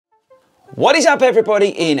What is up everybody?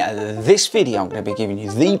 In this video I'm going to be giving you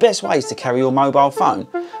the best ways to carry your mobile phone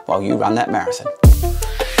while you run that marathon.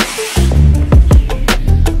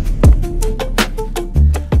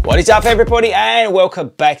 What is up everybody and welcome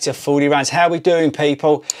back to FORDY RUNS. How are we doing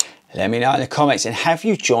people? Let me know in the comments, and have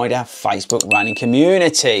you joined our Facebook running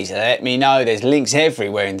communities? Let me know, there's links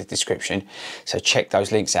everywhere in the description. So check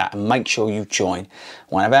those links out and make sure you join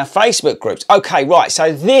one of our Facebook groups. Okay, right,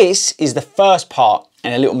 so this is the first part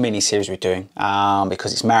in a little mini series we're doing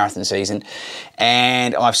because it's marathon season,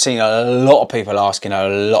 and I've seen a lot of people asking a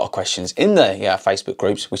lot of questions in the Facebook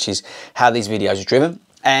groups, which is how these videos are driven.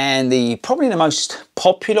 And probably the most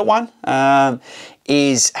popular one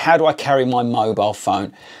is how do I carry my mobile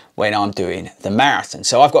phone when I'm doing the marathon.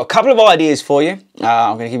 So I've got a couple of ideas for you.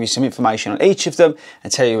 I'm going to give you some information on each of them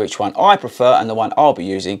and tell you which one I prefer and the one I'll be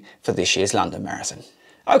using for this year's London Marathon.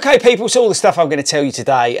 Okay people, so all the stuff I'm going to tell you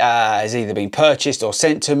today has either been purchased or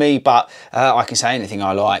sent to me, but I can say anything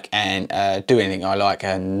I like and do anything I like,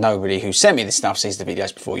 and nobody who sent me this stuff sees the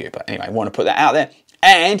videos before you. But anyway, I want to put that out there.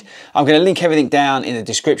 And I'm going to link everything down in the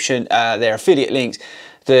description. They're affiliate links.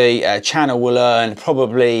 The channel will earn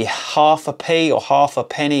probably half a p or half a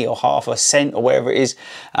penny or half a cent or whatever it is,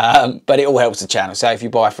 but it all helps the channel. So if you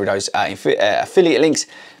buy through those affiliate links,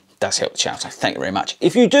 it does help the channel, so thank you very much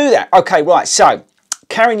if you do that. Okay, right, so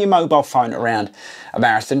carrying your mobile phone around a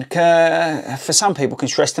marathon for some people can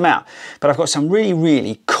stress them out, but I've got some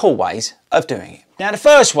really cool ways of doing it. Now the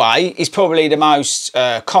first way is probably the most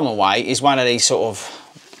common way, is one of these sort of,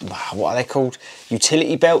 what are they called,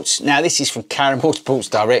 utility belts. Now this is from Caramel Sports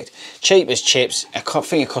Direct, cheap as chips. I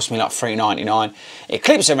think it cost me like $3.99. It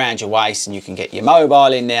clips around your waist and you can get your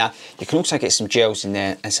mobile in there. You can also get some gels in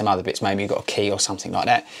there and some other bits, maybe you've got a key or something like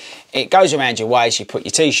that. It goes around your waist, you put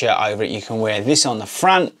your t-shirt over it, you can wear this on the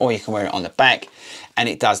front or you can wear it on the back, and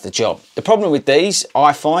it does the job. The problem with these,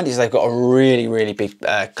 I find, is they've got a really big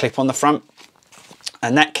clip on the front,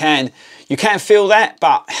 and that you can feel that,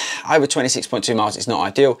 but over 26.2 miles it's not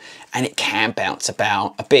ideal, and it can bounce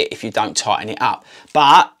about a bit if you don't tighten it up.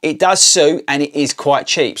 But it does suit and it is quite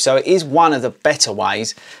cheap, so it is one of the better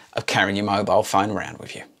ways of carrying your mobile phone around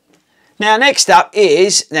with you. Now next up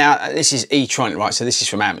is, this is e-tronic, right, so this is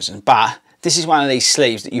from Amazon, but this is one of these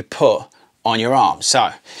sleeves that you put on your arm.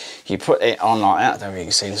 So you put it on like that, I don't know if you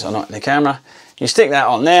can see this or not in the camera. You stick that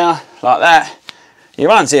on there like that, you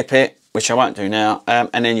unzip it, which I won't do now,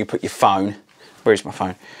 and then you put your phone, where's my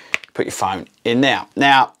phone? Put your phone in there.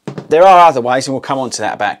 Now, there are other ways, and we'll come on to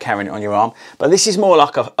that about carrying it on your arm, but this is more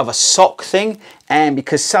like of a sock thing, and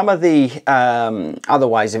because some of the other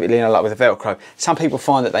ways of it, like with the Velcro, some people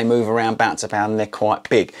find that they move around, bounce about, and they're quite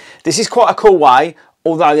big. This is quite a cool way,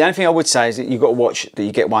 although the only thing I would say is that you've got to watch that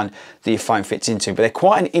you get one that your phone fits into, but they're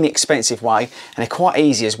quite an inexpensive way, and they're quite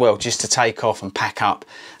easy as well just to take off and pack up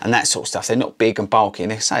and that sort of stuff. They're not big and bulky,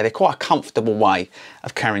 and they're quite a comfortable way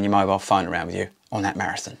of carrying your mobile phone around with you on that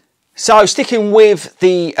marathon. So sticking with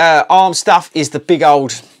the arm stuff is the big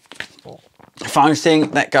old phone thing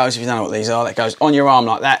that goes, if you don't know what these are, that goes on your arm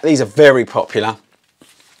like that. These are very popular,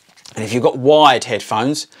 and if you've got wired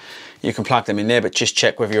headphones, you can plug them in there, but just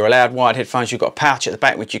check whether you're allowed wired headphones. You've got a pouch at the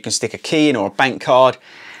back which you can stick a key in or a bank card,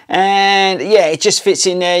 and yeah, it just fits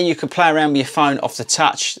in there. You can play around with your phone off the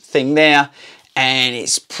touch thing there, and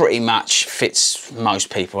it's pretty much fits most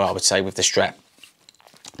people, I would say, with the strap.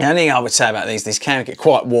 The only thing I would say about these can get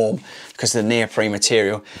quite warm because of the neoprene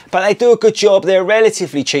material, but they do a good job. They're a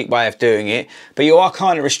relatively cheap way of doing it, but you are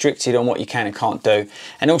kind of restricted on what you can and can't do.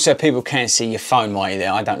 And also people can see your phone while you're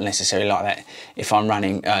there. I don't necessarily like that if I'm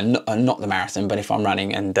running, not the marathon, but if I'm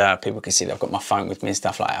running and people can see that I've got my phone with me and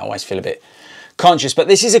stuff like that, I always feel a bit conscious. But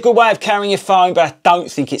this is a good way of carrying your phone, but I don't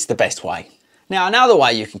think it's the best way. Now another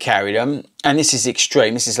way you can carry them, and this is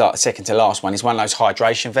extreme, this is like the second to last one, is one of those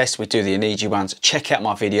hydration vests. We do the Aniji ones. Check out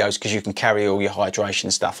my videos because you can carry all your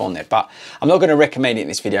hydration stuff on there. But I'm not going to recommend it in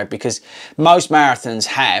this video because most marathons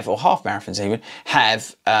have, or half marathons even,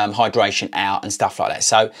 have hydration out and stuff like that.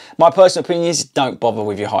 So my personal opinion is don't bother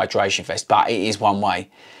with your hydration vest, but it is one way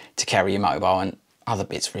to carry your mobile and other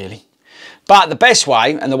bits really. But the best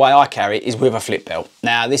way, and the way I carry it, is with a flip belt.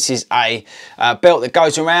 Now this is a belt that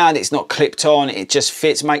goes around, it's not clipped on, it just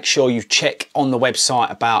fits. Make sure you check on the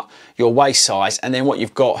website about your waist size, and then what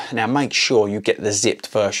you've got, now make sure you get the zipped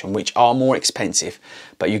version, which are more expensive,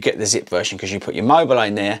 but you get the zipped version because you put your mobile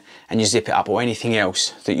in there and you zip it up, or anything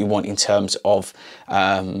else that you want in terms of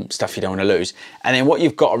stuff you don't want to lose. And then what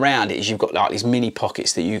you've got around it is you've got like these mini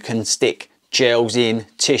pockets that you can stick gels in,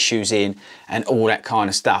 tissues in, and all that kind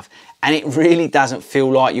of stuff. And it really doesn't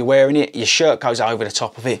feel like you're wearing it. Your shirt goes over the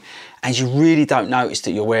top of it and you really don't notice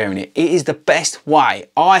that you're wearing it. It is the best way,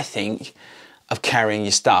 I think, of carrying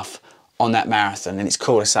your stuff on that marathon, and it's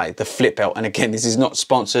cool to say, the flip belt. And again, this is not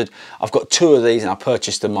sponsored. I've got 2 of these and I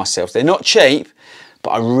purchased them myself. They're not cheap,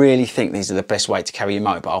 but I really think these are the best way to carry your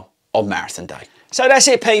mobile on marathon day. So that's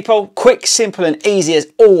it, people. Quick, simple and easy as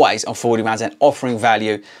always on 40 Runs and offering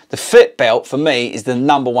value. The flip belt for me is the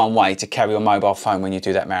 #1 way to carry your mobile phone when you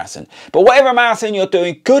do that marathon. But whatever marathon you're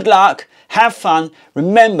doing, good luck, have fun.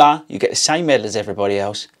 Remember, you get the same medal as everybody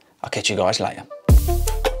else. I'll catch you guys later.